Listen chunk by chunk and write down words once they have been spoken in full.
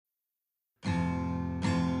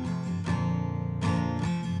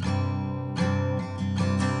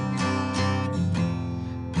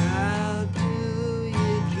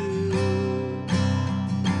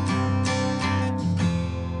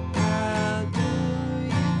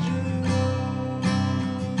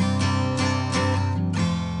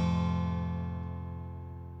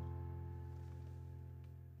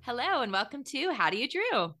Hello and welcome to How Do You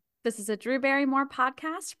Drew? This is a Drew Barrymore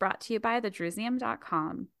podcast brought to you by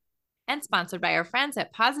thedrewsium.com. And sponsored by our friends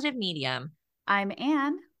at Positive Medium. I'm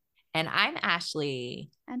Anne. And I'm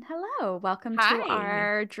Ashley. And hello. Welcome to Hi.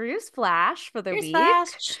 our Drewsflash for the week.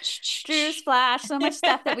 Drewsflash. Drewsflash. So much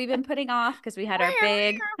stuff that we've been putting off because we had our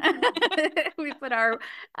big, we put our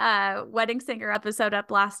wedding singer episode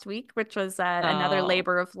up last week, which was another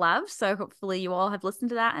labor of love. So hopefully you all have listened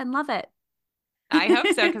to that and love it. I hope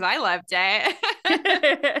so, because I loved it.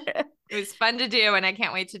 It was fun to do, and I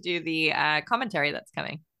can't wait to do the commentary that's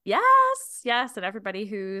coming. Yes. And everybody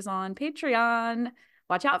who's on Patreon,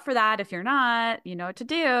 watch out for that. If you're not, you know what to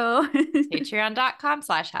do.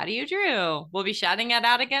 Patreon.com/howdoyoudrew. We'll be shouting it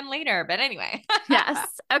out again later, but anyway.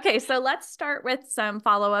 Yes. Okay, so let's start with some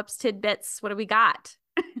follow-ups, tidbits. What do we got?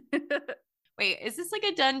 Wait, is this like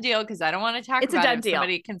a done deal? Because I don't want to talk it's about a done it if deal.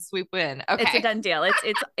 Somebody can swoop in. Okay. It's a done deal.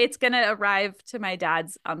 It's gonna arrive to my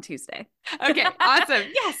dad's on Tuesday. Okay, awesome.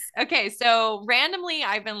 Yes. Okay, so randomly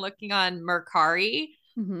I've been looking on Mercari,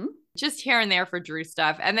 just here and there for Drew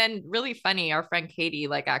stuff. And then really funny, our friend Katie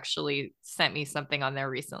actually sent me something on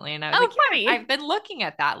there recently. And I was funny. I've been looking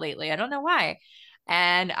at that lately. I don't know why.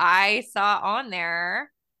 And I saw on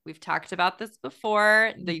there, we've talked about this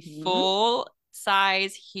before, the full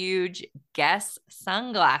size huge Guess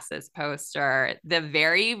sunglasses poster, the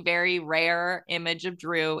very, very rare image of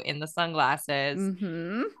Drew in the sunglasses.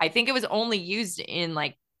 I think it was only used in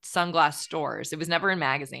sunglass stores. It was never in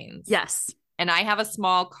magazines. Yes. And I have a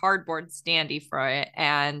small cardboard standee for it.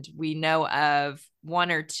 And we know of one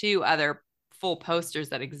or two other full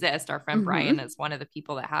posters that exist. Our friend Brian is one of the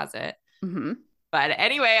people that has it. But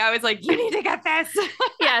anyway, I was like, you need to get this.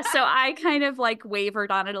 Yeah. So I kind of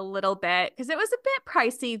wavered on it a little bit because it was a bit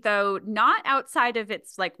pricey, though not outside of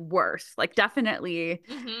its worth. Definitely.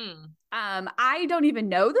 I don't even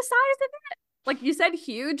know the size of it. You said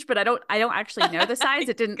huge, but I don't actually know the size.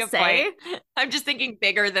 It didn't say. Point. I'm just thinking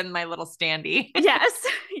bigger than my little standee. Yes.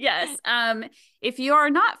 If you are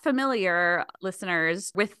not familiar,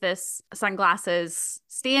 listeners, with this sunglasses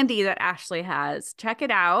standee that Ashley has, check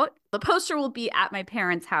it out. The poster will be at my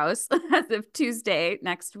parents' house as of Tuesday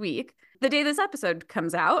next week, the day this episode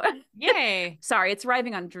comes out. Yay. Sorry, it's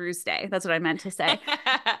arriving on Drew's Day. That's what I meant to say.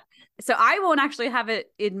 So I won't actually have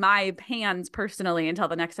it in my hands personally until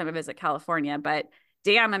the next time I visit California, but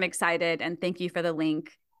damn, I'm excited. And thank you for the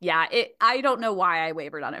link. Yeah, I don't know why I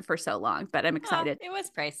wavered on it for so long, but I'm excited. Well, it was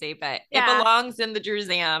pricey, but it belongs in the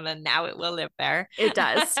Drewsmuseum, and now it will live there. It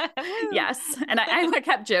does. Yes. And I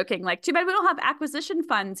kept joking, too bad we don't have acquisition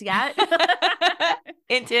funds yet.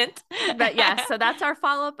 Hint. But yeah, so that's our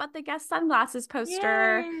follow-up at the Guess sunglasses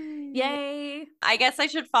poster. Yay. I guess I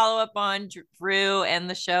should follow up on Drew and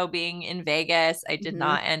the show being in Vegas. I did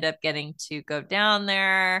not end up getting to go down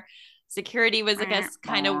there. Security was, I guess,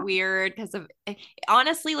 kind of weird because of,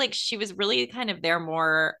 honestly, she was really kind of there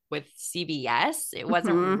more with CBS. It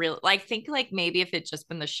wasn't real. I think maybe if it just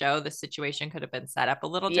been the show, the situation could have been set up a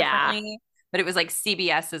little differently. But it was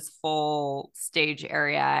CBS's full stage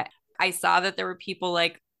area. I saw that there were people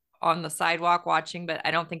on the sidewalk watching, but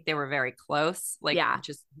I don't think they were very close.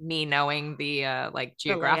 Just me knowing the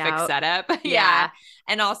geographic setup. Yeah.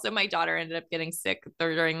 And also my daughter ended up getting sick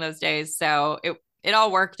during those days. So it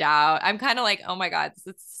all worked out. I'm kind of oh my God, this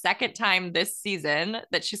is the second time this season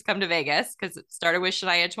that she's come to Vegas because it started with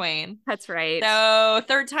Shania Twain. That's right. So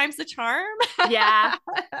third time's the charm. Yeah.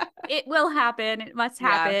 It will happen. It must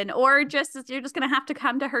happen. Yeah. Or you're just going to have to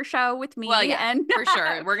come to her show with me. Well, yeah, for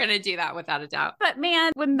sure. We're going to do that without a doubt. But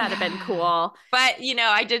man, wouldn't that have been cool? But,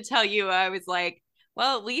 I did tell you, I was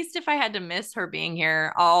well, at least if I had to miss her being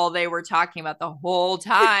here, all they were talking about the whole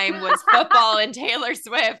time was football and Taylor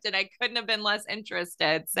Swift, and I couldn't have been less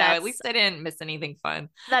interested. So at least I didn't miss anything fun.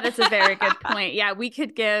 That is a very good point. Yeah, we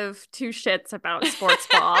could give two shits about sports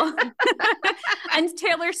ball. And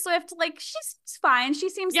Taylor Swift, she's fine. She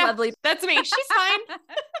seems lovely. That's me. She's fine.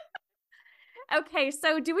 Okay,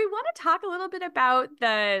 so do we want to talk a little bit about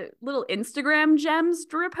the little Instagram gems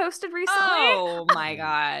Drew posted recently? Oh, my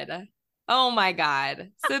God. Oh my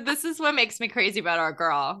God. So this is what makes me crazy about our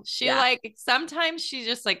girl. She sometimes she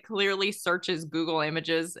just clearly searches Google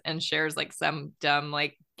Images and shares some dumb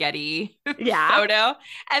Getty photo.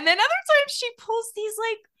 And then other times she pulls these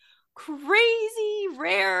crazy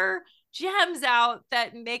rare gems out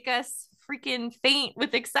that make us freaking faint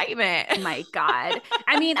with excitement. Oh my God.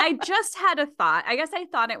 I mean, I just had a thought. I guess I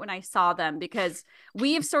thought it when I saw them because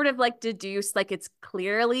we've sort of deduced it's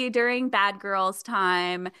clearly during Bad Girls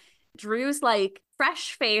time. Drew's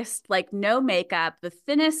fresh-faced, no makeup, the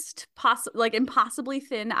thinnest impossibly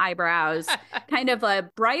thin eyebrows, kind of a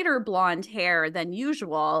brighter blonde hair than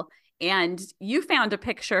usual. And you found a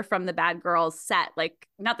picture from the Bad Girls set, like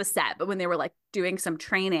not the set, but when they were like doing some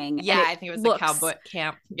training. Yeah, I think it was the cowboy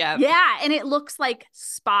camp. Yeah. Yeah. And it looks like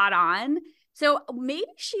spot on. So maybe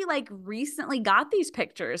she like recently got these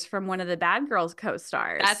pictures from one of the Bad Girls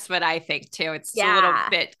co-stars. That's what I think too. It's a little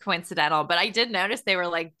bit coincidental, but I did notice they were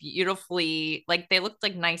like beautifully, like they looked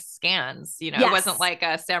like nice scans. You know, It wasn't like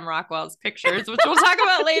Sam Rockwell's pictures, which we'll talk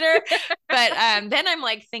about later. But then I'm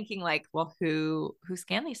like thinking like, well, who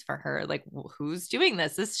scanned these for her? Like, who's doing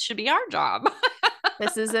this? This should be our job.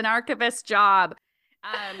 This is an archivist job.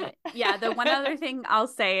 Yeah, the one other thing I'll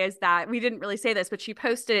say is that we didn't really say this, but she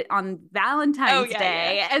posted it on Valentine's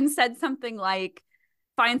Day and said something like,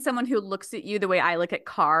 find someone who looks at you the way I look at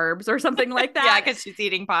carbs or something like that. Yeah, because she's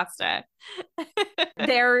eating pasta.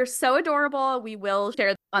 They're so adorable. We will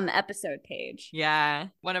share on the episode page. Yeah.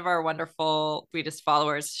 One of our wonderful, sweetest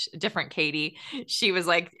followers, different Katie, she was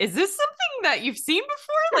like, is this something that you've seen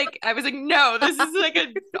before? Like, I was like, no, this is like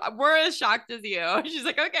we're as shocked as you. She's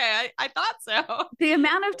like, okay, I thought so. The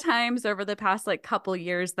amount of times over the past like couple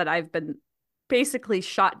years that I've been basically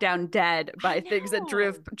shot down dead by things that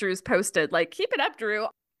Drew's posted. Like, keep it up, Drew.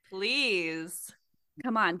 Please.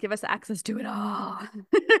 Come on, give us access to it all.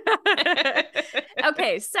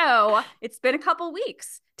 Okay, so it's been a couple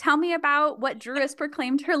weeks. Tell me about what Drew has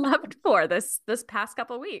proclaimed her love for this past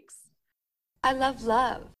couple weeks. I love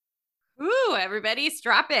love. Ooh, everybody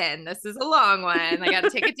strap in. This is a long one. I got to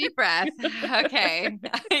take a deep breath. Okay.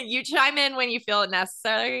 You chime in when you feel it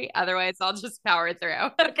necessary. Otherwise, I'll just power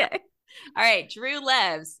through. Okay. All right. Drew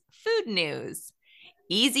loves food news,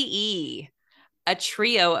 Easy-E, a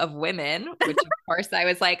trio of women, which of course I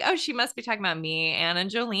was like, oh, she must be talking about me, Anne and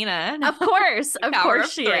Jolena. Of course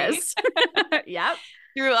she is. Yep.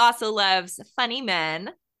 Drew also loves funny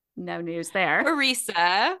men. No news there.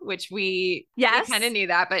 Marisa, which we kind of knew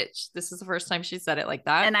that, but this is the first time she said it like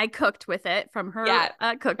that. And I cooked with it from her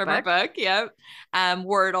cookbook. From her book, yep.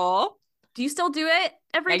 Wordle. Do you still do it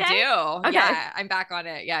every day? I do. Okay. Yeah, I'm back on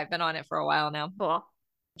it. Yeah, I've been on it for a while now. Cool.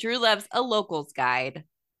 Drew loves a locals guide,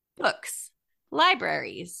 books,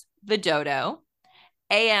 libraries, the dodo,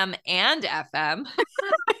 AM and FM,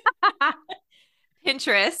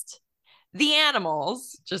 Pinterest, the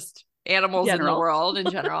animals, just animals in the world in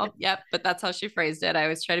general. Yep. But that's how she phrased it. I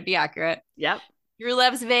always try to be accurate. Yep. Drew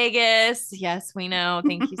loves Vegas. Yes, we know.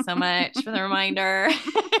 Thank you so much for the reminder.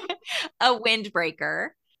 A windbreaker,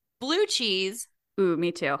 blue cheese. Ooh,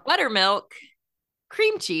 me too. Buttermilk,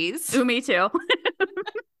 cream cheese. Ooh, me too.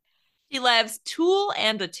 She loves Tulle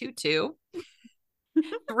and a Tutu.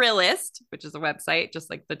 Thrillist, which is a website, just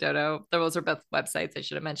like the dodo. Those are both websites. I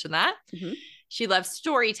should have mentioned that. Mm-hmm. She loves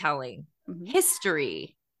storytelling,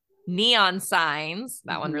 history, neon signs.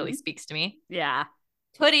 That one really speaks to me. Yeah.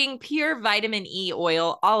 Putting pure vitamin E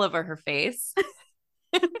oil all over her face.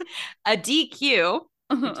 A DQ,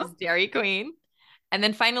 which is Dairy Queen. And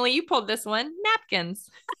then finally, you pulled this one, napkins.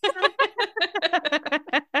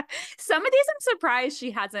 Some of these I'm surprised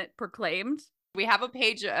she hasn't proclaimed. We have a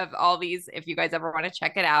page of all these. If you guys ever want to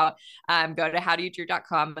check it out, go to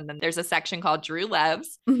howdoyoudrew.com. And then there's a section called Drew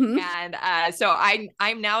Loves. And so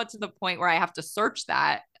I'm now to the point where I have to search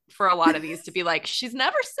that for a lot of these to be like, she's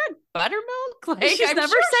never said buttermilk. Like, she's never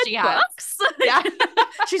said books. Yeah.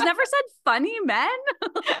 She's never said funny men.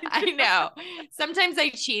 I know. Sometimes I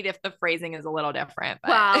cheat if the phrasing is a little different. But.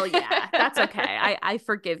 Well, yeah, that's okay. I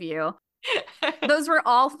forgive you. Those were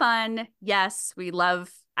all fun. Yes,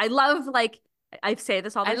 I love like, I say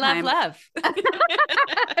this all the time. I love.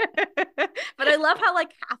 But I love how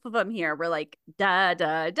like half of them here were like da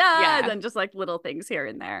da da, and then just like little things here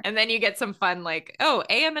and there. And then you get some fun like, oh,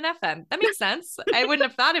 AM and FM. That makes sense. I wouldn't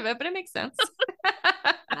have thought of it, but it makes sense.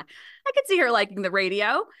 I could see her liking the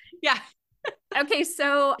radio. Yeah. Okay,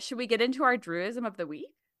 so should we get into our Drewism of the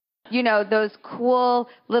week? You know, those cool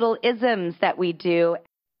little isms that we do.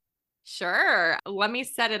 Sure. Let me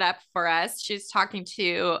set it up for us. She's talking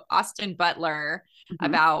to Austin Butler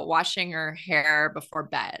about washing her hair before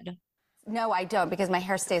bed. No, I don't, because my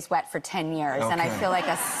hair stays wet for 10 years, and I feel like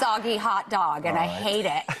a soggy hot dog, and I hate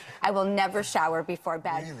it. I will never shower before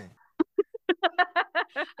bed. Really?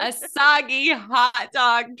 A soggy hot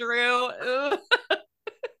dog, Drew.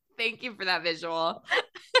 Thank you for that visual.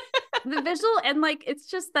 The visual, and like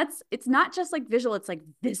it's not just like visual, it's like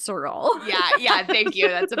visceral. Yeah, thank you.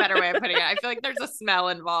 That's a better way of putting it. I feel like there's a smell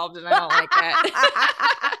involved and I don't like it.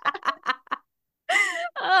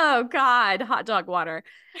 Oh God, hot dog water.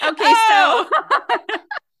 Okay,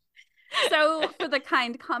 so for the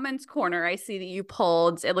kind comments corner, I see that you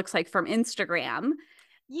pulled, it looks like from Instagram,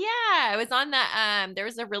 Yeah, it was on that. There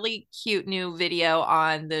was a really cute new video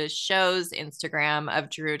on the show's Instagram of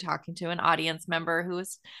Drew talking to an audience member who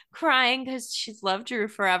was crying because she's loved Drew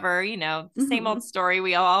forever. You know, the same old story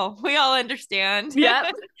we all understand.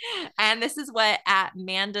 Yep. And this is what at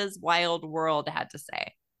Manda's Wild World had to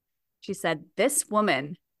say. She said, this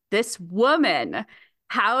woman,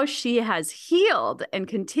 how she has healed and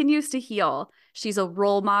continues to heal. She's a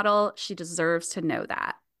role model. She deserves to know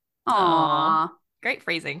that. Aww. Great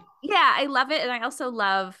phrasing. Yeah, I love it. And I also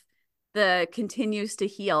love the continues to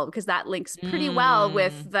heal because that links pretty well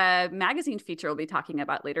with the magazine feature we'll be talking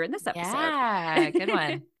about later in this episode. Yeah, good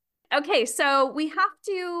one. Okay, so we have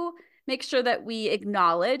to make sure that we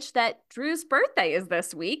acknowledge that Drew's birthday is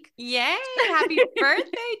this week. Yay! Happy birthday,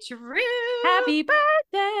 Drew! Happy birthday!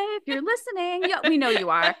 If you're listening, we know you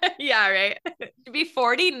are. Yeah, right. To be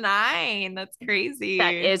 49. That's crazy.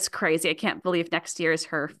 That is crazy. I can't believe next year is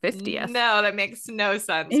her 50th. No, that makes no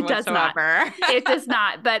sense it whatsoever. Does not. It does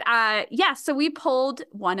not. But yeah, so we pulled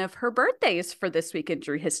one of her birthdays for this week in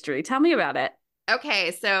Drew history. Tell me about it. Okay,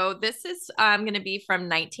 so this is going to be from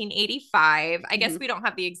 1985. I guess we don't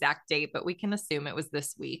have the exact date, but we can assume it was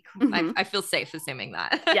this week. I feel safe assuming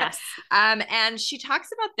that. Yes. And she talks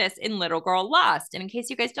about this in Little Girl Lost. And in case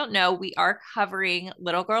you guys don't know, we are covering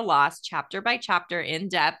Little Girl Lost chapter by chapter in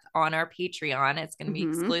depth on our Patreon. It's going to be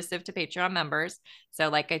exclusive to Patreon members. So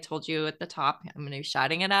like I told you at the top, I'm going to be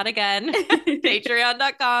shouting it out again.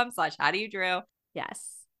 Patreon.com/howdoyoudrew.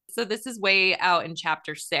 Yes. So this is way out in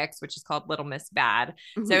chapter 6, which is called Little Miss Bad.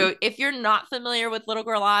 So if you're not familiar with Little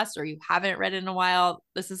Girl Lost or you haven't read it in a while,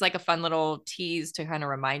 this is like a fun little tease to kind of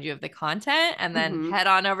remind you of the content, and then head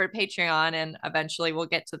on over to Patreon and eventually we'll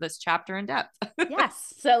get to this chapter in depth.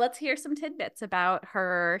 Yes. So let's hear some tidbits about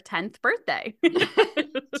her 10th birthday.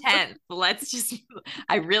 10th.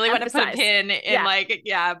 I really want to put a pin in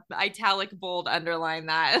italic, bold, underline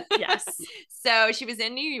that. Yes. So she was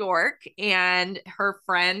in New York and her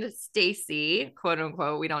friend Stacy, quote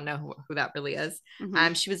unquote, we don't know who that really is.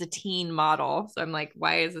 She was a teen model. So I'm like,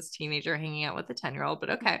 why is this teenager hanging out with a 10-year-old? But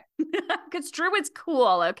okay. Because Drew is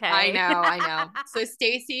cool. Okay. I know. So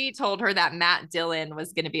Stacy told her that Matt Dillon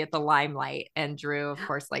was going to be at the limelight. And Drew, of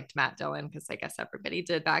course, liked Matt Dillon because I guess everybody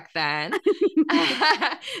did back then.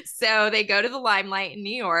 So they go to the limelight in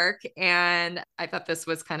New York. And I thought this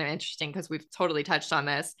was kind of interesting because we've totally touched on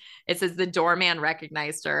this. It says the doorman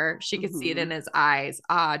recognized her. She could see it in his eyes.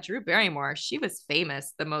 Drew Barrymore, she was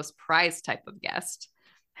famous, the most prized type of guest.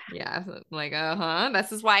 Yeah, like,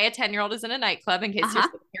 this is why a 10-year-old is in a nightclub, in case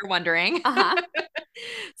you're wondering.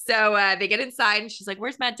 So they get inside and she's like,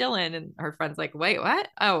 where's Matt Dillon? And her friend's like, wait, what?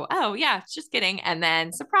 Oh, yeah, just kidding. And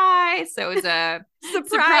then surprise. So it was a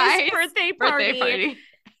surprise birthday party.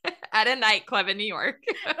 At a nightclub in New York.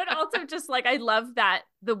 But also just like, I love that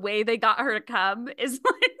the way they got her to come is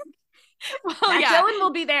like, Matt Dillon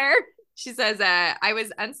will be there. She says, I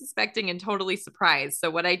was unsuspecting and totally surprised.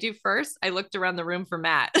 So what I do first, I looked around the room for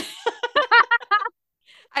Matt.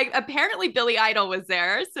 Apparently Billy Idol was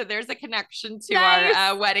there. So there's a connection to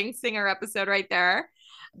our wedding singer episode right there.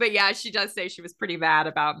 But yeah, she does say she was pretty mad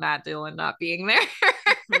about Matt Dillon not being there.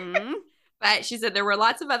 But she said there were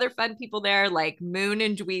lots of other fun people there, like Moon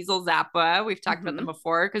and Dweezil Zappa. We've talked about them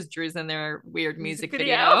before because Drew's in their weird music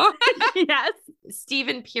video. Yes.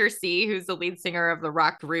 Stephen Piercy, who's the lead singer of the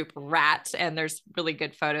rock group Rat. And there's really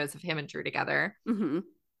good photos of him and Drew together.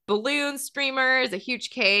 Balloons, streamers, a huge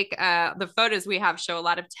cake. The photos we have show a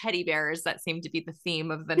lot of teddy bears that seem to be the theme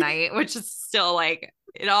of the night, which is still like,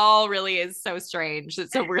 it all really is so strange.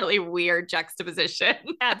 It's a really weird juxtaposition.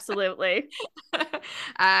 Absolutely.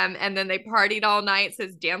 And then they partied all night.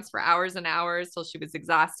 Says dance for hours and hours till she was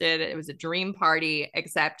exhausted. It was a dream party,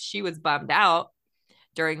 except she was bummed out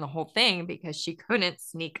during the whole thing because she couldn't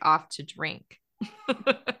sneak off to drink.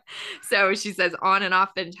 So she says, on and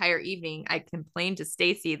off the entire evening, I complained to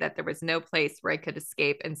Stacy that there was no place where I could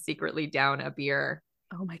escape and secretly down a beer.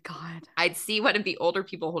 Oh my God. I'd see one of the older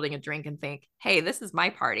people holding a drink and think, hey, this is my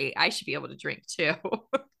party. I should be able to drink too.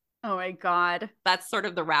 Oh my God. That's sort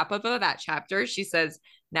of the wrap up of that chapter. She says,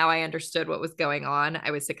 now I understood what was going on.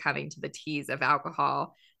 I was succumbing to the tease of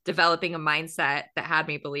alcohol, developing a mindset that had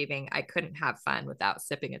me believing I couldn't have fun without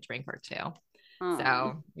sipping a drink or two.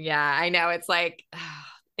 So yeah, I know. It's like,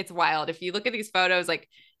 it's wild. If you look at these photos, like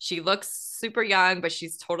she looks super young, but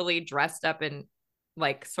she's totally dressed up and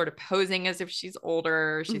like sort of posing as if she's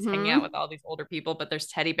older. She's hanging out with all these older people, but there's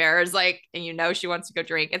teddy bears, like, and you know, she wants to go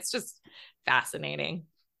drink. It's just fascinating.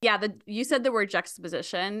 Yeah. You said the word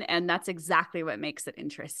juxtaposition, and that's exactly what makes it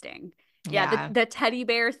interesting. Yeah, the teddy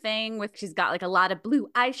bear thing with she's got like a lot of blue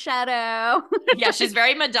eyeshadow. Yeah, she's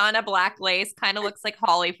very Madonna black lace, kind of looks like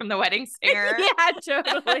Holly from The Wedding Singer. Yeah,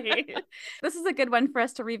 totally. This is a good one for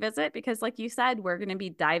us to revisit because like you said, we're going to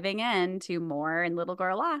be diving into more in Little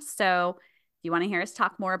Girl Lost. So if you want to hear us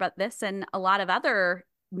talk more about this and a lot of other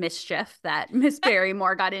mischief that Miss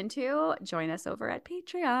Barrymore got into, join us over at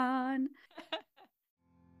Patreon.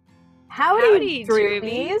 Howdy,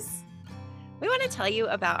 Drewbies. We want to tell you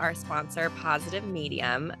about our sponsor, Positive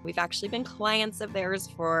Medium. We've actually been clients of theirs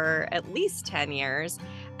for at least 10 years,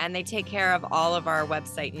 and they take care of all of our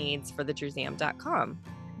website needs for thedrewsam.com.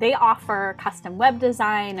 They offer custom web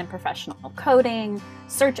design and professional coding,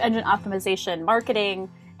 search engine optimization, marketing,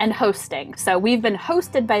 and hosting. So we've been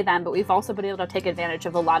hosted by them, but we've also been able to take advantage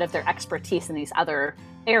of a lot of their expertise in these other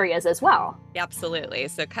areas as well. Absolutely.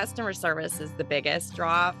 So customer service is the biggest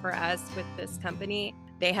draw for us with this company.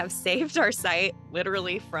 They have saved our site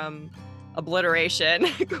literally from obliteration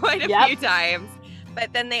quite a few times.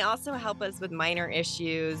 But then they also help us with minor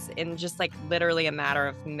issues in just like literally a matter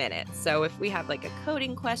of minutes. So if we have like a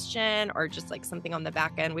coding question or just like something on the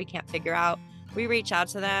back end we can't figure out, we reach out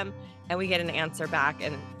to them and we get an answer back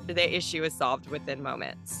and the issue is solved within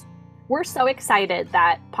moments. We're so excited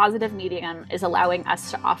that Positive Medium is allowing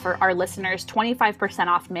us to offer our listeners 25%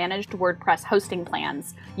 off managed WordPress hosting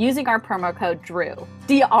plans using our promo code DREW,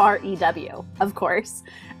 D-R-E-W, of course.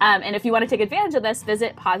 And if you want to take advantage of this,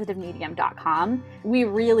 visit positivemedium.com. We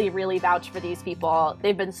really, really vouch for these people.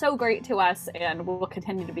 They've been so great to us and will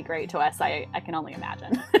continue to be great to us. I can only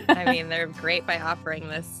imagine. I mean, they're great by offering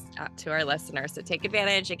this to our listeners. So take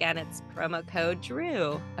advantage. Again, it's promo code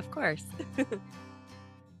DREW, of course.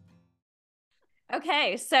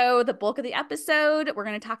 Okay, so the bulk of the episode, we're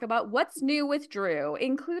going to talk about what's new with Drew,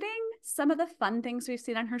 including some of the fun things we've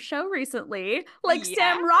seen on her show recently, like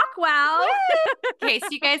Sam Rockwell. In case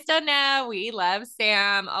you guys don't know, we love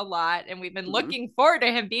Sam a lot, and we've been looking forward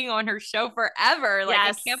to him being on her show forever. Like,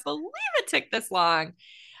 I can't believe it took this long.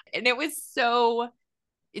 And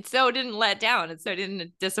it didn't let down. It so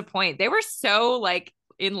didn't disappoint. They were so, like,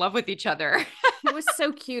 in love with each other. It was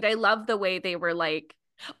so cute. I love the way they were, like,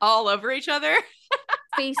 all over each other.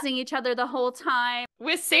 Facing each other the whole time.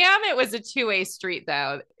 With Sam, it was a two-way street,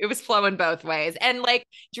 though. It was flowing both ways. And like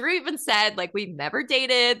Drew even said, like, we've never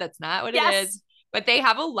dated. That's not what it is. But they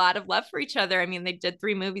have a lot of love for each other. I mean, they did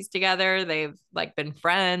 3 movies together. They've like been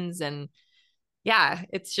friends. And yeah,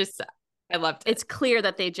 it's just, I loved it. It's clear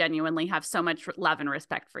that they genuinely have so much love and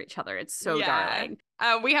respect for each other. It's so darling.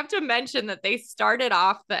 We have to mention that they started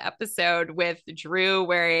off the episode with Drew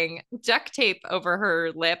wearing duct tape over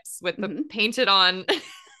her lips with the painted on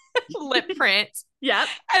lip print. Yep.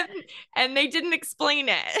 And they didn't explain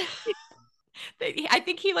it. I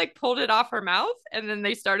think he like pulled it off her mouth and then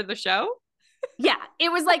they started the show. Yeah,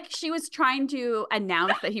 it was like she was trying to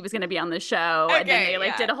announce that he was going to be on the show. And then they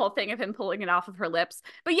like did a whole thing of him pulling it off of her lips.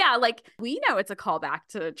 But yeah, like we know it's a callback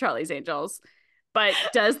to Charlie's Angels. But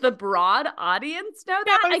does the broad audience know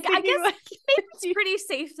that? I guess maybe it's pretty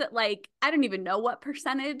safe that like, I don't even know what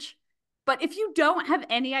percentage. But if you don't have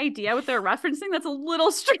any idea what they're referencing, that's a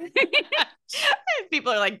little strange.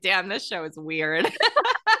 People are like, damn, this show is weird.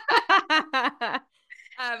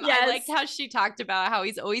 I liked how she talked about how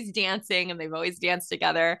he's always dancing and they've always danced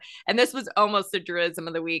together. And this was almost a Druism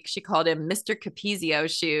of the week. She called him Mr. Capizio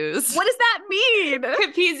shoes. What does that mean?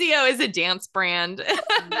 Capizio is a dance brand.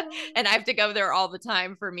 And I have to go there all the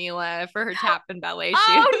time for Mila for her tap and ballet shoes.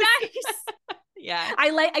 Oh, nice. Yeah.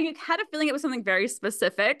 I had a feeling it was something very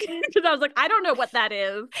specific because I was like, I don't know what that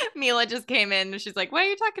is. Mila just came in and she's like, why are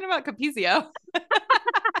you talking about Capizio?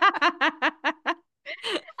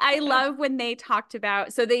 I love when they talked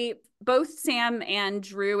about, so they both Sam and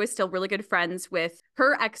Drew is still really good friends with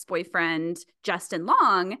her ex-boyfriend, Justin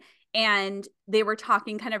Long. And they were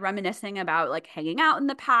talking, kind of reminiscing about like hanging out in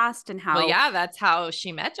the past and how. Well, yeah, that's how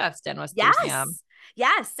she met Justin was through Sam.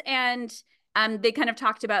 Yes. And they kind of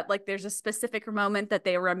talked about like there's a specific moment that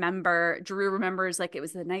they remember. Drew remembers like it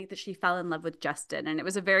was the night that she fell in love with Justin. And it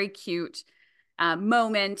was a very cute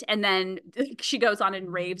moment. And then she goes on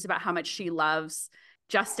and raves about how much she loves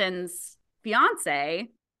Justin's fiance.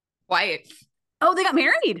 Wife. Oh, they got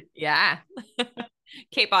married. Yeah.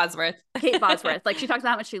 Kate Bosworth. Kate Bosworth. Like she talks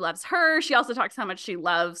about how much she loves her. She also talks how much she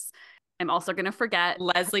loves, I'm also going to forget.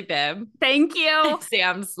 Leslie Bibb. Thank you.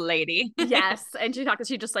 Sam's lady. Yes. And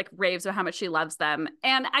she just like raves about how much she loves them.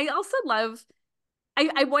 And I also love,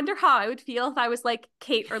 I wonder how I would feel if I was like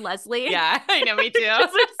Kate or Leslie. Yeah, I know, me too. There's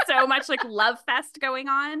so much like love fest going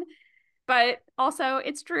on. But also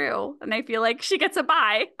it's Drew. And I feel like she gets a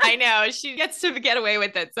bye. I know. She gets to get away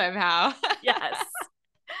with it somehow. Yes.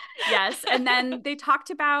 Yes. And then they talked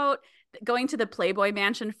about going to the Playboy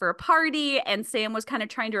Mansion for a party, and Sam was kind of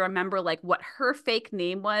trying to remember like what her fake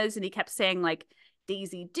name was, and he kept saying like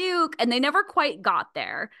Daisy Duke, and they never quite got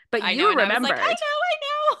there. But you remembered. I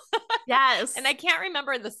know. Yes. And I can't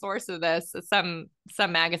remember the source of this, some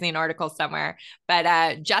magazine article somewhere,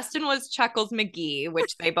 but Justin was Chuckles McGee,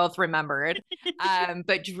 which they both remembered.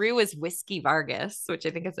 But Drew was Whiskey Vargas, which I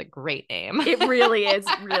think is a great name. It really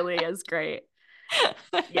is great.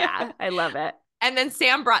 Yeah, I love it. And then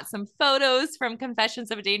Sam brought some photos from Confessions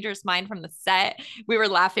of a Dangerous Mind from the set. We were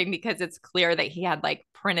laughing because it's clear that he had like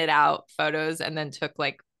printed out photos and then took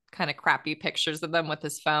like kind of crappy pictures of them with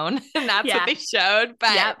his phone. And that's what they showed.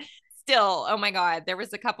 But still, oh my God, there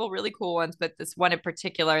was a couple really cool ones, but this one in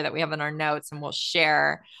particular that we have in our notes and we'll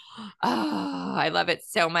share. Oh, I love it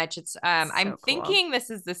so much. It's I'm thinking this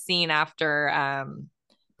is the scene after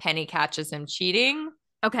Penny catches him cheating.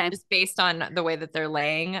 Okay. Just based on the way that they're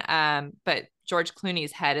laying. But George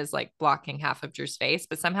Clooney's head is like blocking half of Drew's face,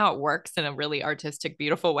 but somehow it works in a really artistic,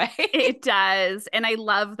 beautiful way. It does. And I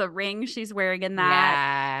love the ring she's wearing in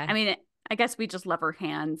that. Yeah. I mean, I guess we just love her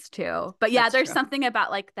hands too. But yeah, there's something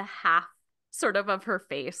about like the half sort of her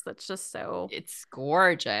face that's just so. It's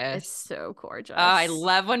gorgeous. It's so gorgeous. Oh, I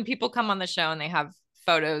love when people come on the show and they have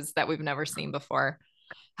photos that we've never seen before.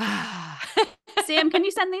 Sam, can you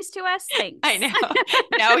send these to us? Thanks. I know.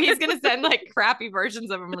 No, he's going to send like crappy versions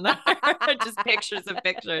of them. Just pictures of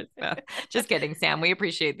pictures. No, just kidding, Sam. We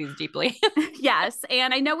appreciate these deeply. Yes.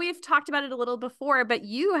 And I know we've talked about it a little before, but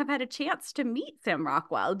you have had a chance to meet Sam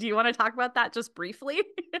Rockwell. Do you want to talk about that just briefly?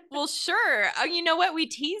 Well, sure. Oh, you know what? We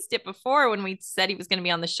teased it before when we said he was going to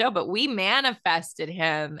be on the show, but we manifested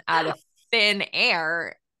him out of thin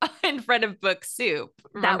air in front of Book Soup.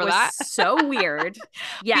 Remember that? Was so weird.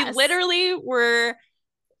 Yes. We literally were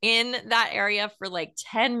in that area for like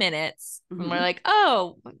 10 minutes. Mm-hmm. And we're like,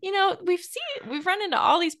 oh, you know, we've run into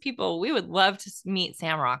all these people. We would love to meet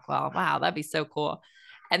Sam Rockwell. Wow, that'd be so cool.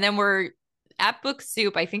 And then we're at Book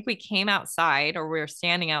Soup. I think we came outside or we were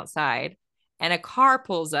standing outside and a car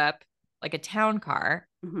pulls up, like a town car,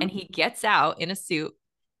 and he gets out in a suit,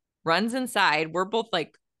 runs inside. We're both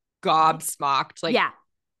like gobsmacked. Like,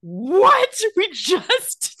 what? We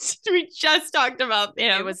just talked about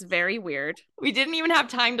him. It was very weird. We didn't even have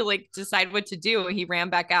time to like decide what to do. He ran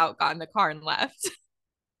back out, got in the car and left.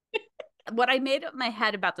 What I made up my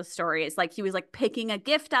head about the story is like he was like picking a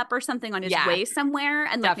gift up or something on his way somewhere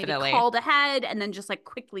and like maybe called ahead and then just like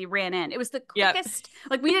quickly ran in. It was the quickest.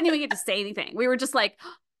 Like we didn't even get to say anything. We were just like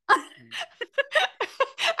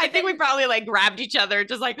I think we probably like grabbed each other,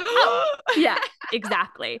 just like, yeah,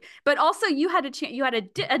 exactly. But also, you had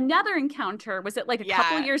another encounter. Was it like a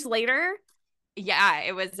couple years later? Yeah,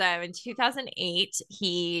 it was in 2008.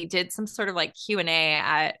 He did some sort of like Q&A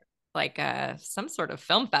at like some sort of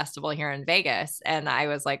film festival here in Vegas. And I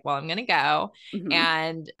was like, well, I'm going to go. Mm-hmm.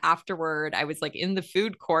 And afterward, I was like in the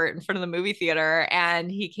food court in front of the movie theater and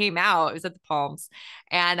he came out. It was at the Palms.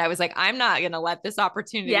 And I was like, I'm not going to let this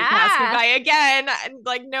opportunity pass me by again. And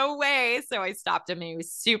like, no way. So I stopped him and he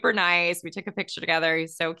was super nice. We took a picture together.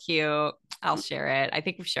 He's so cute. I'll share it. I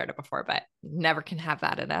think we've shared it before, but never can have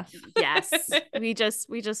that enough. Yes. We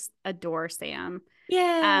just adore Sam.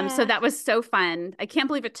 Yeah. So that was so fun. I can't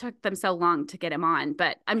believe it took them so long to get him on,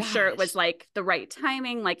 but I'm sure it was like the right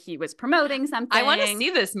timing. Like he was promoting something. I want to see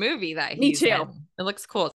this movie that he's in. It looks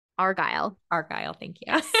cool. Argyle. Thank you.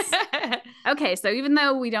 Yes. Okay. So even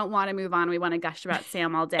though we don't want to move on, we want to gush about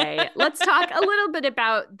Sam all day. Let's talk a little bit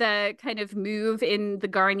about the kind of move in the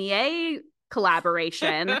Garnier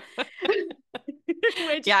collaboration.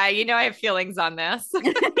 Yeah, you know, I have feelings on this.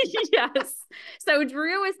 Yes. So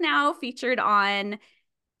Drew is now featured on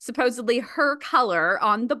supposedly her color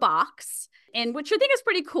on the box, and which I think is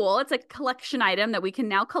pretty cool. It's like a collection item that we can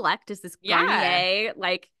now collect is this Garnier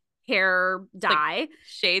like hair dye. Like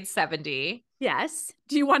shade 70. Yes.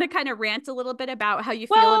 Do you want to kind of rant a little bit about how you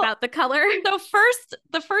feel about the color?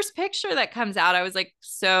 The first picture that comes out, I was like,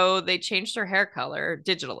 so they changed her hair color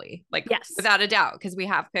digitally, like without a doubt, because we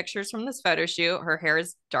have pictures from this photo shoot. Her hair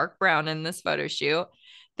is dark brown in this photo shoot.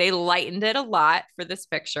 They lightened it a lot for this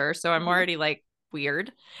picture. So I'm already like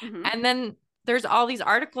weird. Mm-hmm. And then there's all these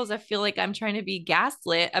articles. I feel like I'm trying to be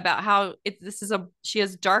gaslit about how she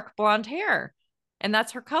has dark blonde hair and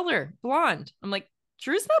that's her color, blonde. I'm like,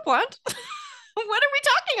 Drew's not blonde. What are we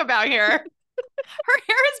talking about here? Her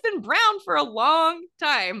hair has been brown for a long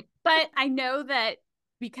time. But I know that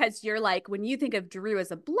because you're like, when you think of Drew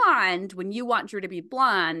as a blonde, when you want Drew to be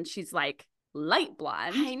blonde, she's like light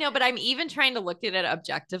blonde. I know, but I'm even trying to look at it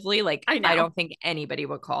objectively. Like, I don't think anybody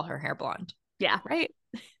would call her hair blonde. Yeah. Right?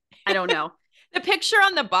 I don't know. The picture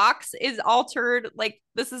on the box is altered. Like,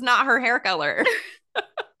 this is not her hair color.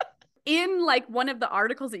 in like one of the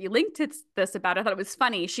articles that you linked to this about, I thought it was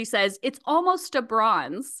funny. She says, it's almost a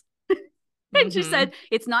bronze. And she said,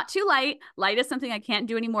 it's not too light. Light is something I can't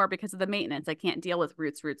do anymore because of the maintenance. I can't deal with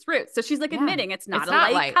roots. So she's like admitting it's not a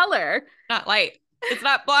light color. Not light. It's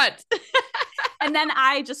not blunt. And then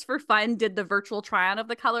I, just for fun, did the virtual try on of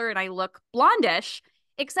the color and I look blondish,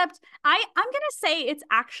 except I'm going to say it's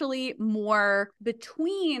actually more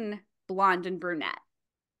between blonde and brunette.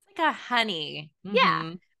 It's like a honey.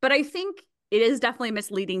 Yeah. But I think it is definitely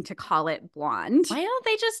misleading to call it blonde. Why don't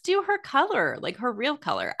they just do her color, like her real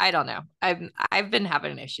color? I don't know. I've been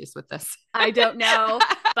having issues with this. I don't know.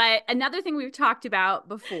 But another thing we've talked about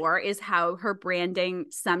before is how her branding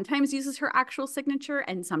sometimes uses her actual signature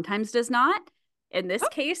and sometimes does not. In this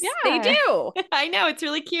case, they do. I know. It's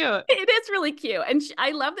really cute. It is really cute. And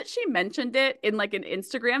I love that she mentioned it in like an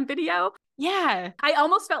Instagram video. Yeah. I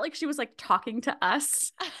almost felt like she was like talking to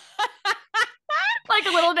us. Like a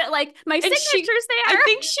little bit like my signature's there. I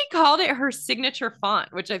think she called it her signature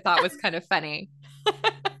font, which I thought was kind of funny.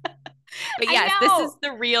 But yes, this is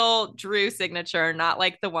the real Drew signature, not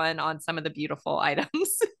like the one on some of the beautiful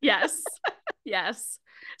items. Yes. Yes.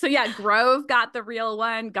 So yeah, Grove got the real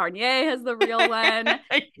one. Garnier has the real one.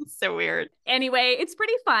 It's so weird. Anyway, it's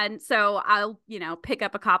pretty fun. So I'll, pick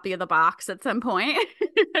up a copy of the box at some point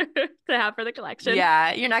to have for the collection.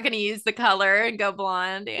 Yeah. You're not going to use the color and go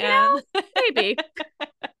blonde. And maybe.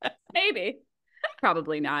 Maybe.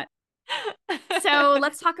 Probably not. So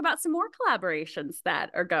let's talk about some more collaborations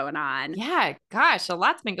that are going on. Yeah, gosh, a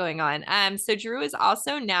lot's been going on. So Drew is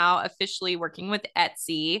also now officially working with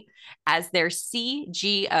Etsy as their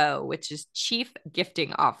CGO, which is Chief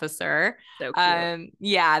Gifting Officer. So cute.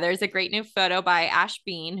 Yeah, there's a great new photo by Ash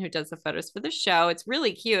Bean, who does the photos for the show. It's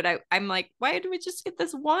really cute. I'm like, why do we just get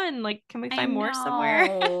this one? Like, can we find more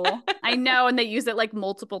somewhere? I know. And they use it like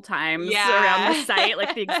multiple times around the site,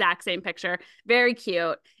 like the exact same picture. Very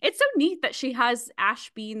cute. It's so neat that she has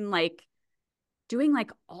Ash Bean like doing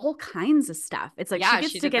like all kinds of stuff. It's like she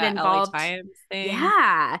gets to get involved.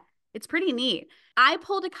 Yeah, it's pretty neat. I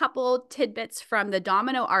pulled a couple tidbits from the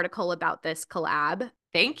Domino article about this collab.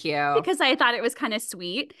 Thank you. Because I thought it was kind of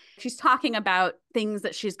sweet. She's talking about things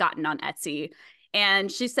that she's gotten on Etsy.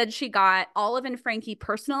 And she said she got Olive and Frankie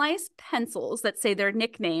personalized pencils that say their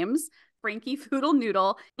nicknames, Frankie Foodle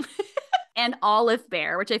Noodle and Olive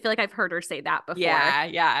Bear, which I feel like I've heard her say that before.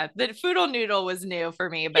 Yeah. The Foodle Noodle was new for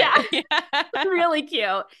me, but really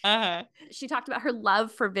cute. Uh-huh. She talked about her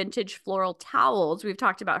love for vintage floral towels. We've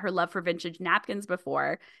talked about her love for vintage napkins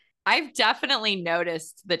before. I've definitely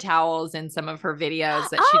noticed the towels in some of her videos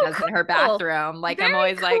that she does in her bathroom. Like, I'm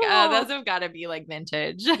always like, oh, those have got to be like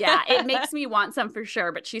vintage. Yeah, it makes me want some for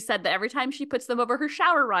sure. But she said that every time she puts them over her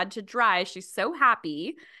shower rod to dry, she's so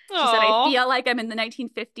happy. She said, I feel like I'm in the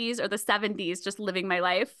 1950s or the 70s just living my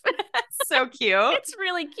life. So cute. It's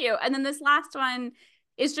really cute. And then this last one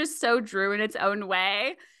is just so Drew in its own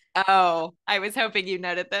way. Oh, I was hoping you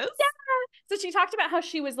noted this. Yeah. So she talked about how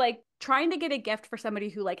she was like trying to get a gift for somebody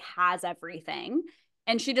who like has everything.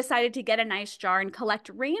 And she decided to get a nice jar and collect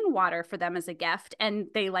rainwater for them as a gift. And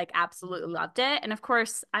they like absolutely loved it. And of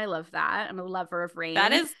course, I love that. I'm a lover of rain.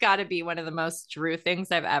 That has got to be one of the most Drew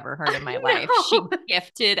things I've ever heard in my life. She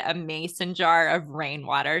gifted a mason jar of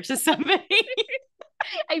rainwater to somebody.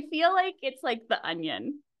 I feel like it's like the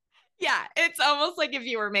Onion. Yeah, it's almost like if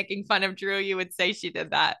you were making fun of Drew, you would say she did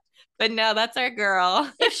that. But no, that's our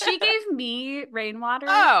girl. If she gave me rainwater.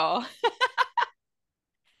 Oh.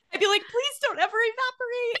 I'd be like, please don't ever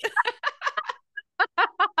evaporate.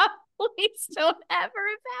 Please don't ever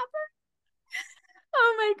evaporate.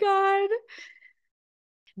 Oh my God.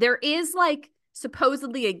 There is like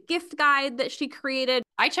supposedly a gift guide that she created.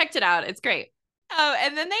 I checked it out. It's great. Oh,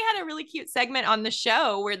 and then they had a really cute segment on the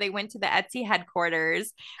show where they went to the Etsy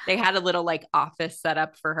headquarters. They had a little like office set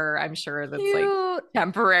up for her. I'm sure that's like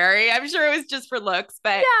temporary. I'm sure it was just for looks,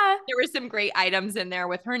 but there were some great items in there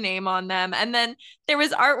with her name on them. And then there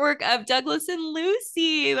was artwork of Douglas and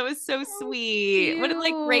Lucy. That was so sweet. Cute. What a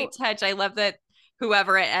like great touch. I love that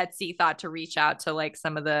whoever at Etsy thought to reach out to like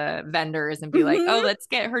some of the vendors and be like, oh, let's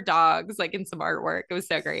get her dogs like in some artwork. It was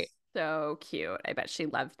so great. So cute. I bet she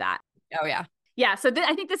loved that. Oh, yeah. Yeah, so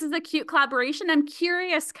I think this is a cute collaboration. I'm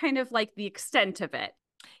curious kind of like the extent of it.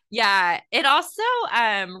 Yeah, it also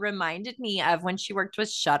reminded me of when she worked with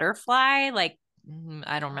Shutterfly, like,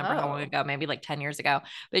 I don't remember how long ago, maybe like 10 years ago,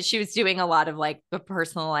 but she was doing a lot of like the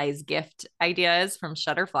personalized gift ideas from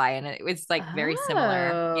Shutterfly, and it was like very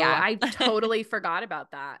similar. Yeah, I totally forgot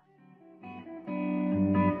about that.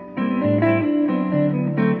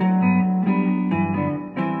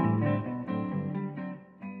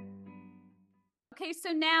 Okay,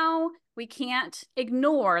 so now we can't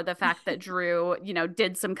ignore the fact that Drew,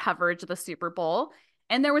 did some coverage of the Super Bowl,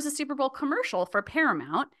 and there was a Super Bowl commercial for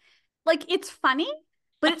Paramount. Like, it's funny,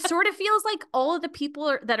 but it sort of feels like all of the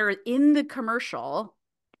people that are in the commercial,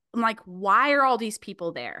 I'm like, why are all these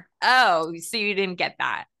people there? Oh, so you didn't get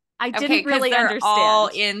that. I didn't really they're understand. all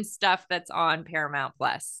in stuff that's on Paramount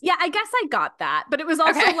Plus. Yeah, I guess I got that, but it was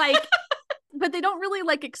also like, but they don't really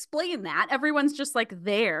like explain that. Everyone's just like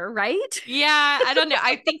there, right? Yeah, I don't know.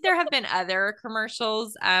 I think there have been other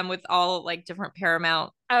commercials with all like different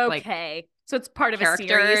Paramount. Okay. Like, so it's part of characters.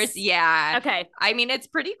 A series. Yeah. Okay. I mean, it's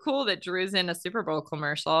pretty cool that Drew's in a Super Bowl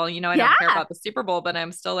commercial. I don't care about the Super Bowl, but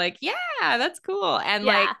I'm still like, yeah, that's cool. And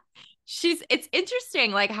like, it's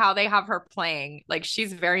interesting, like how they have her playing. Like,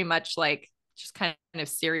 she's very much like just kind of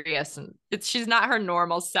serious, and she's not her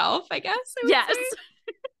normal self, I guess. Yes.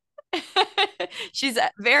 She's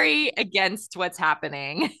very against what's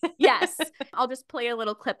happening. Yes. I'll just play a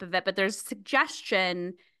little clip of it, but there's a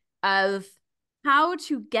suggestion of how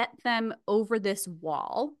to get them over this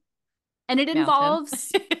wall. And it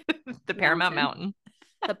involves the Paramount Mountain.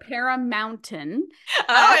 The Paramountain. Oh,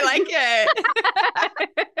 I like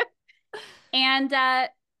it. And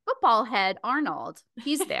football head Arnold,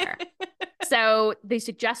 he's there. So they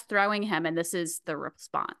suggest throwing him, and this is the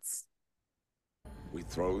response. We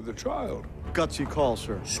throw the child. Gutsy call,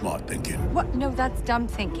 sir. Smart thinking. What? No, that's dumb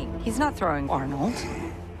thinking. He's not throwing Arnold.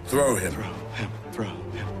 Throw him. Throw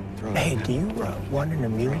him. Hey, do you want an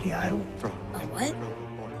immunity idol? What?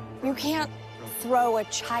 You can't throw a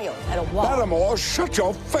child at a wall. Barrymore, shut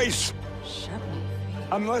your face. Shut my face.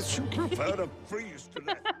 Unless you prefer to freeze to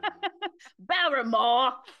death.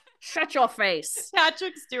 Barrymore, shut your face.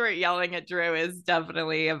 Patrick Stewart yelling at Drew is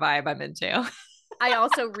definitely a vibe I'm into. I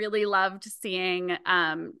also really loved seeing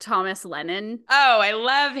Thomas Lennon. Oh, I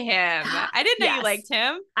love him. I didn't know you liked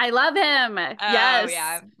him. I love him. Yes.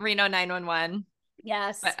 Yeah. Reno 911.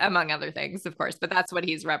 Yes. But, among other things, of course. But that's what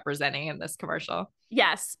he's representing in this commercial.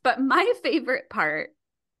 Yes. But my favorite part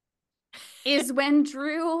is when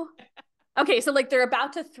Drew... Okay, so like they're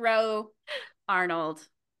about to throw Arnold,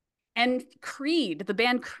 and Creed, the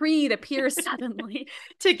band Creed, appears suddenly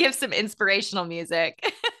to give some inspirational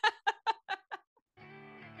music.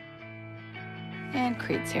 And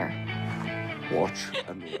Creed's here. Watch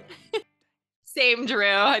and learn. Same, Drew.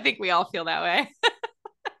 I think we all feel that way.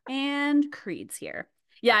 And Creed's here.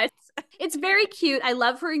 Yeah, it's very cute. I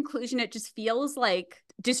love her inclusion. It just feels like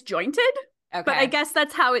disjointed. Okay. But I guess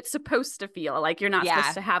that's how it's supposed to feel. Like you're not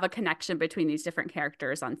supposed to have a connection between these different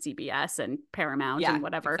characters on CBS and Paramount and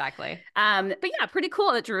whatever. Exactly. But yeah, pretty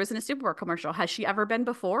cool that Drew is in a Super Bowl commercial. Has she ever been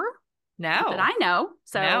before? No. Not that I know.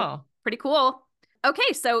 So pretty cool.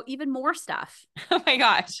 Okay, so even more stuff. Oh my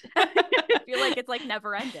gosh. I feel like it's like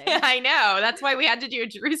never ending. I know. That's why we had to do a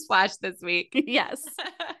Drewsflash this week. Yes.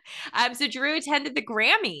 So Drew attended the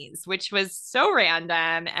Grammys, which was so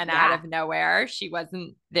random and out of nowhere. She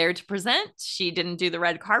wasn't there to present. She didn't do the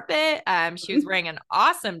red carpet. She was wearing an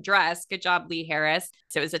awesome dress. Good job, Lee Harris.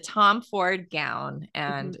 So it was a Tom Ford gown,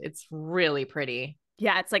 and it's really pretty.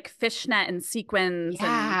 Yeah, it's like fishnet and sequins.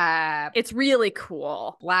 Yeah. And it's really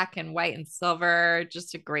cool. Black and white and silver.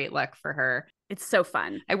 Just a great look for her. It's so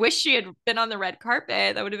fun. I wish she had been on the red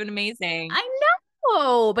carpet. That would have been amazing. I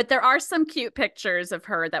know, but there are some cute pictures of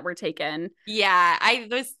her that were taken. Yeah, I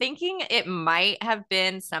was thinking it might have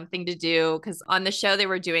been something to do because on the show they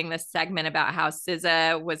were doing this segment about how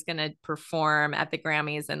SZA was going to perform at the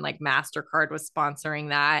Grammys and like MasterCard was sponsoring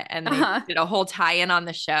that. And they did a whole tie-in on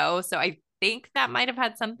the show. So I think that might have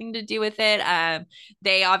had something to do with it.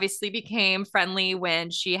 They obviously became friendly when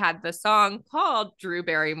she had the song called Drew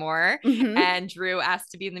Barrymore, and Drew asked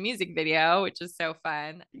to be in the music video, which is so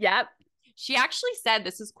fun. Yep. She actually said,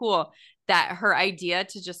 this is cool, that her idea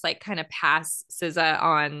to just like kind of pass SZA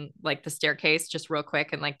on like the staircase just real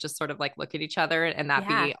quick and like just sort of like look at each other and that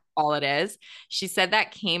be all it is. She said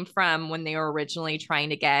that came from when they were originally trying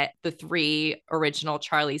to get the 3 original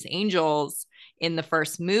Charlie's Angels in the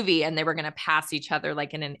first movie, and they were going to pass each other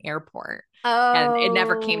like in an airport. And it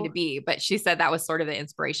never came to be, but she said that was sort of the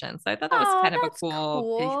inspiration. So I thought that was kind of a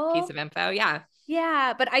cool piece of info. Yeah.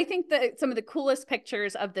 Yeah, but I think that some of the coolest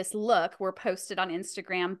pictures of this look were posted on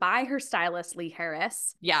Instagram by her stylist, Lee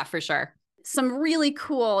Harris. Yeah, for sure. Some really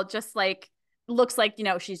cool, just like, looks like, you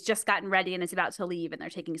know, she's just gotten ready and is about to leave and they're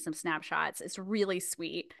taking some snapshots. It's really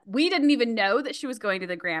sweet. We didn't even know that she was going to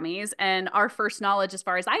the Grammys. And our first knowledge, as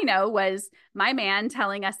far as I know, was my man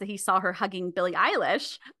telling us that he saw her hugging Billie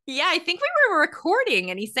Eilish. Yeah, I think we were recording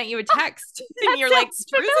and he sent you a text and you're like,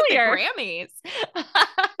 Drew's at the Grammys.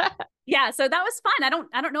 Yeah, so that was fun.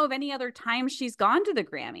 I don't know of any other time she's gone to the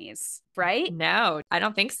Grammys, right? No, I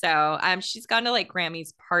don't think so. She's gone to like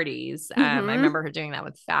Grammys parties. I Mm-hmm. remember her doing that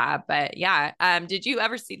with Fab, but yeah. Did you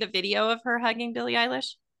ever see the video of her hugging Billie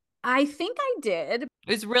Eilish? I think I did. It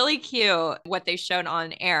was really cute what they showed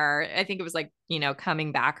on air. I think it was like,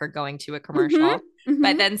 coming back or going to a commercial. Mm-hmm. Mm-hmm.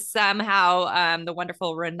 But then somehow the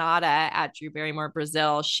wonderful Renata at Drew Barrymore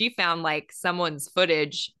Brazil, she found like someone's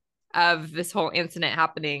footage of this whole incident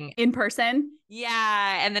happening in person.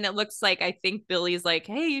 Yeah. And then it looks like I think Billy's like,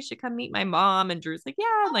 hey, you should come meet my mom. And Drew's like, yeah,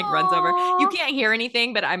 and like Aww. runs over. You can't hear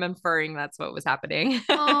anything, but I'm inferring that's what was happening.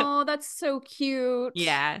 Oh, that's so cute.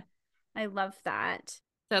 Yeah. I love that.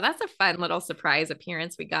 So that's a fun little surprise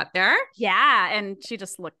appearance we got there. Yeah. And she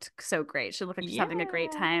just looked so great. She looked like she's having a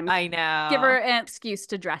great time. I know. Give her an excuse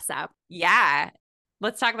to dress up. Yeah.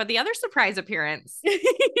 Let's talk about the other surprise appearance.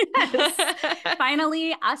 Yes.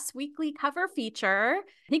 Finally, Us Weekly cover feature.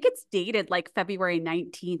 I think it's dated like February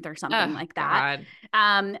 19th or something like that.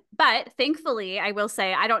 But thankfully, I will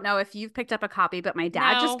say, I don't know if you've picked up a copy, but my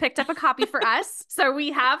dad just picked up a copy for us. So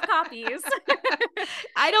we have copies.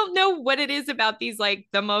 I don't know what it is about these, like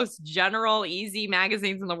the most general, easy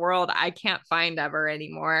magazines in the world. I can't find ever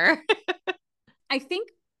anymore. I think,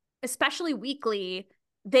 especially weekly,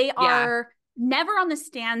 they are never on the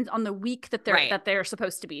stand on the week that they're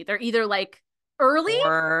supposed to be. They're either like early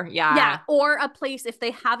or or a place. If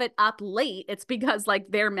they have it up late, it's because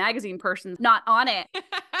like their magazine person's not on it.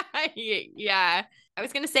 Yeah. I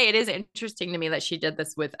was going to say it is interesting to me that she did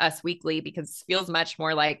this with Us Weekly because it feels much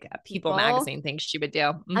more like a People magazine thing she would do.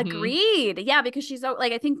 Mm-hmm. Agreed. Yeah, because she's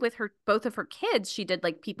like, I think with both of her kids, she did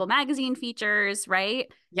like People magazine features,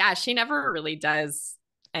 right? Yeah, she never really does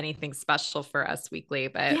anything special for Us Weekly,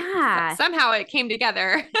 but somehow it came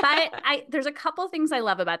together. But there's a couple things I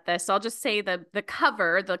love about this. So I'll just say the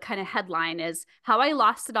cover, the kind of headline is How I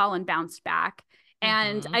Lost It All and Bounced Back.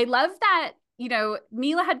 And I love that,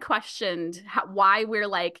 Mila had questioned why we're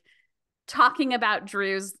like talking about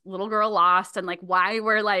Drew's little girl lost and like why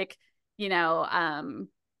we're like, what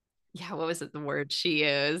was it, the word she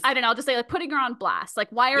used? I don't know. I'll just say like putting her on blast. Like,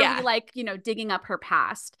 why are we like, digging up her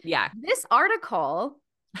past? Yeah. This article,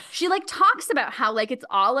 she like talks about how like it's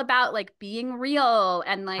all about like being real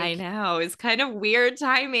and like I know it's kind of weird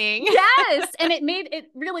timing. Yes. And it made it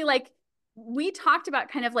really like we talked about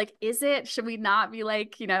kind of like, should we not be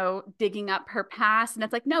like, digging up her past? And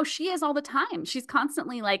it's like, no, she is all the time. She's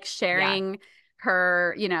constantly like sharing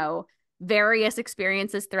her, various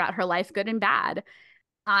experiences throughout her life, good and bad.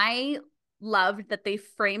 I loved that they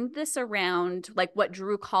framed this around like what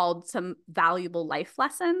Drew called some valuable life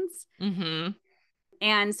lessons. Mm-hmm.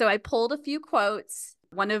 And so I pulled a few quotes.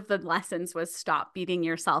 One of the lessons was stop beating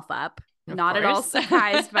yourself up. Not at all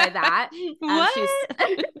surprised by that.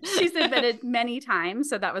 She's admitted many times.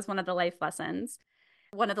 So that was one of the life lessons.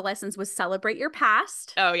 One of the lessons was celebrate your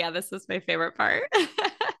past. Oh, yeah. This was my favorite part.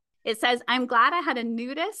 It says, I'm glad I had a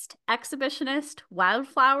nudist, exhibitionist,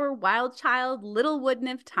 wildflower, wild child, little wood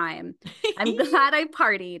nymph time. I'm glad I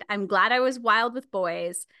partied. I'm glad I was wild with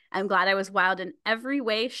boys. I'm glad I was wild in every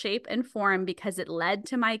way, shape, and form because it led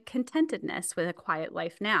to my contentedness with a quiet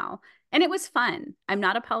life now. And it was fun. I'm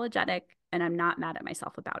not apologetic and I'm not mad at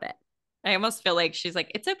myself about it. I almost feel like she's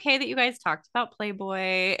like, it's okay that you guys talked about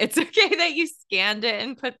Playboy. It's okay that you scanned it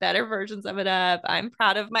and put better versions of it up. I'm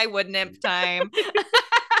proud of my wood nymph time.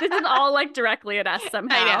 This is all like directly at us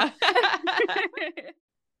somehow. I know.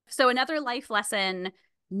 So another life lesson,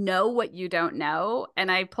 know what you don't know.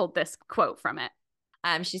 And I pulled this quote from it.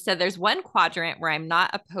 She said, there's one quadrant where I'm not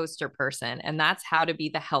a poster person, and that's how to be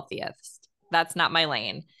the healthiest. That's not my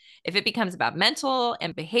lane. If it becomes about mental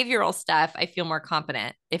and behavioral stuff, I feel more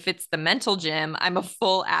confident. If it's the mental gym, I'm a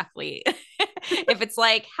full athlete. If it's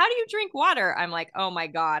like, how do you drink water? I'm like, oh my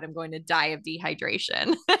God, I'm going to die of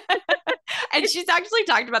dehydration. And she's actually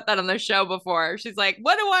talked about that on the show before. She's like,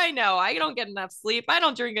 what do I know? I don't get enough sleep. I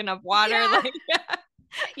don't drink enough water. Yeah.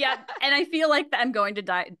 Yeah. And I feel like the I'm going to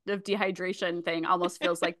die of dehydration thing almost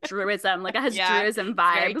feels like Druism. Like it has Druism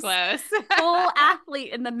vibes. Very close. Full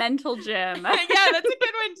athlete in the mental gym. Yeah, that's a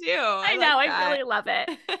good one too. I know. I really love it.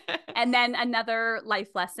 And then another life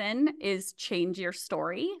lesson is change your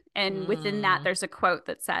story. And within that, there's a quote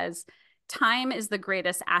that says, time is the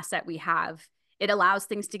greatest asset we have. It allows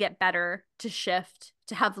things to get better, to shift,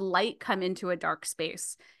 to have light come into a dark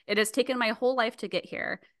space. It has taken my whole life to get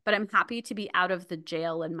here, but I'm happy to be out of the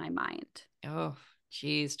jail in my mind. Oh,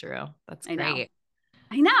 geez, Drew. That's great.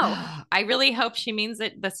 I know. I really hope she means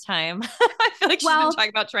it this time. I feel like she's been talking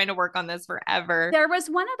about trying to work on this forever. There was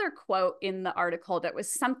one other quote in the article that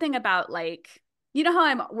was something about like, You know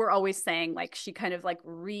how we're always saying like she kind of like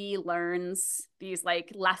relearns these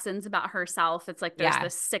like lessons about herself. It's like there's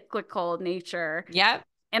this cyclical nature. Yep.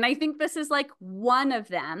 And I think this is like one of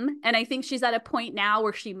them. And I think she's at a point now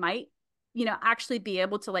where she might, you know, actually be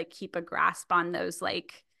able to like keep a grasp on those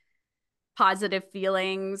like positive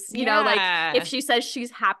feelings. You know, like if she says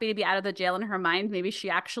she's happy to be out of the jail in her mind, maybe she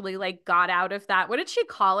actually like got out of that. What did she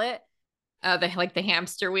call it? Oh, the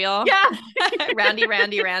hamster wheel. Yeah. Roundy,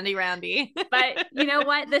 roundy, roundy, roundy. But you know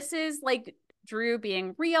what? This is like Drew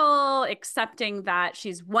being real, accepting that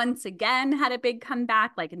she's once again had a big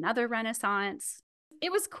comeback, like another renaissance.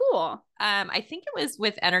 It was cool. I think it was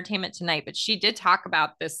with Entertainment Tonight, but she did talk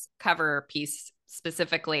about this cover piece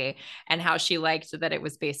specifically and how she liked that it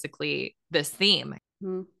was basically this theme.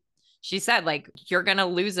 Mm-hmm. She said, like, you're going to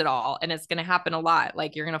lose it all and it's going to happen a lot.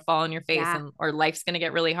 Like, you're going to fall on your face or life's going to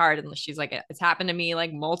get really hard. And she's like, it's happened to me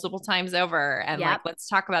like multiple times over. And like, let's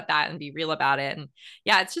talk about that and be real about it. And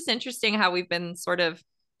yeah, it's just interesting how we've been sort of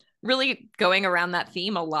really going around that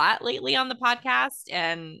theme a lot lately on the podcast.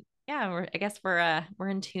 And yeah, I guess we're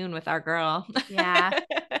in tune with our girl. Yeah.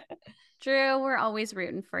 Drew, we're always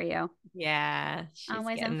rooting for you. Yeah. She's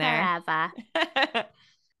always getting and there. forever.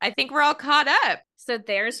 I think we're all caught up. So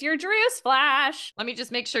there's your Drewsflash. Let me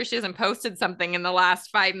just make sure she hasn't posted something in the last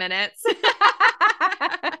 5 minutes.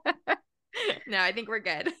 No, I think we're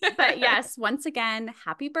good. But yes, once again,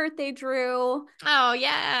 happy birthday, Drew. Oh,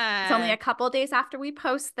 yeah. It's only a couple of days after we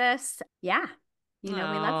post this. Yeah. You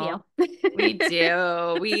know, we love you. We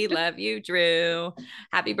do. We love you, Drew.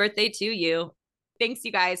 Happy birthday to you. Thanks,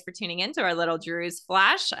 you guys, for tuning into our little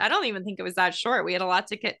Drewsflash. I don't even think it was that short. We had a lot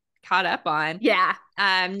to get caught up on. Yeah.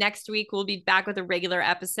 Next week, we'll be back with a regular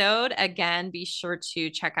episode. Again, be sure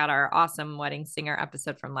to check out our awesome wedding singer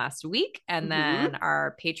episode from last week. And then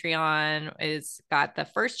our Patreon is got the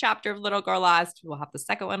first chapter of Little Girl Lost. We'll have the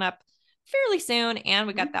second one up fairly soon. And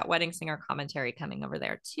we got that wedding singer commentary coming over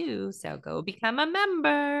there too. So go become a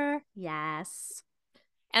member. Yes.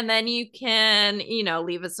 And then you can,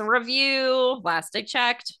 leave us a review. Last I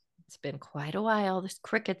checked, it's been quite a while. There's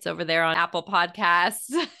crickets over there on Apple Podcasts.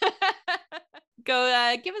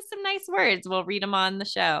 Go give us some nice words. We'll read them on the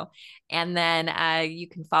show. And then you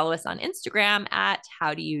can follow us on Instagram at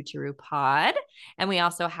HowDoYouDrewPod. And we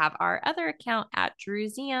also have our other account at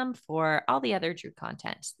Drewseum for all the other Drew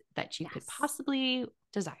content that you could possibly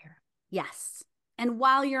desire. Yes. And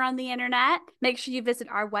while you're on the internet, make sure you visit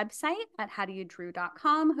our website at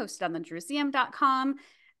howdoyoudrew.com, hosted on the drewseum.com.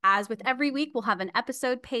 As with every week, we'll have an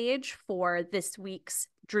episode page for this week's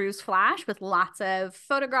Drewsflash with lots of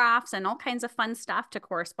photographs and all kinds of fun stuff to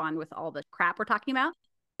correspond with all the crap we're talking about.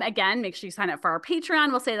 Again, make sure you sign up for our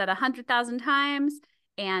Patreon. We'll say that 100,000 times.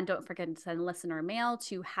 And don't forget to send listener mail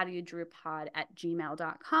to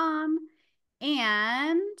howdoyoudrewpod@gmail.com.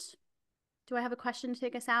 And do I have a question to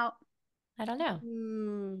take us out? I don't know.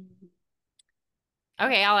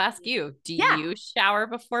 Okay, I'll ask you. Do you shower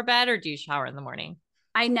before bed or do you shower in the morning?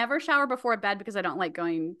 I never shower before bed because I don't like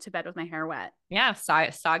going to bed with my hair wet. Yeah,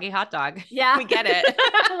 soggy hot dog. Yeah. We get it.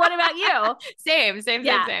 What about you? Same.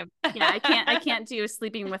 Yeah, I can't do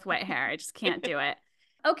sleeping with wet hair. I just can't do it.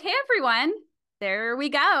 Okay, everyone. There we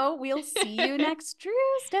go. We'll see you next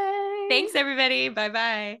Tuesday. Thanks, everybody.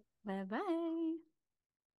 Bye-bye. Bye-bye.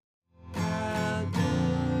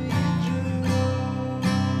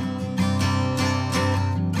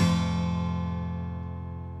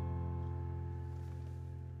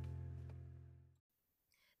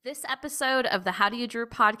 This episode of the How Do You Drew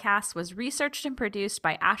podcast was researched and produced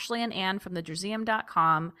by Ashley and Ann from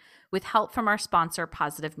thedrewseum.com with help from our sponsor,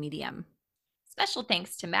 Positive Medium. Special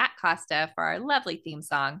thanks to Matt Costa for our lovely theme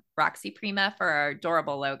song, Roxy Prima for our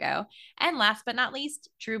adorable logo, and last but not least,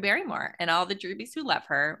 Drew Barrymore and all the Drewbies who love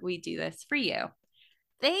her. We do this for you.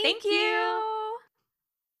 Thank you.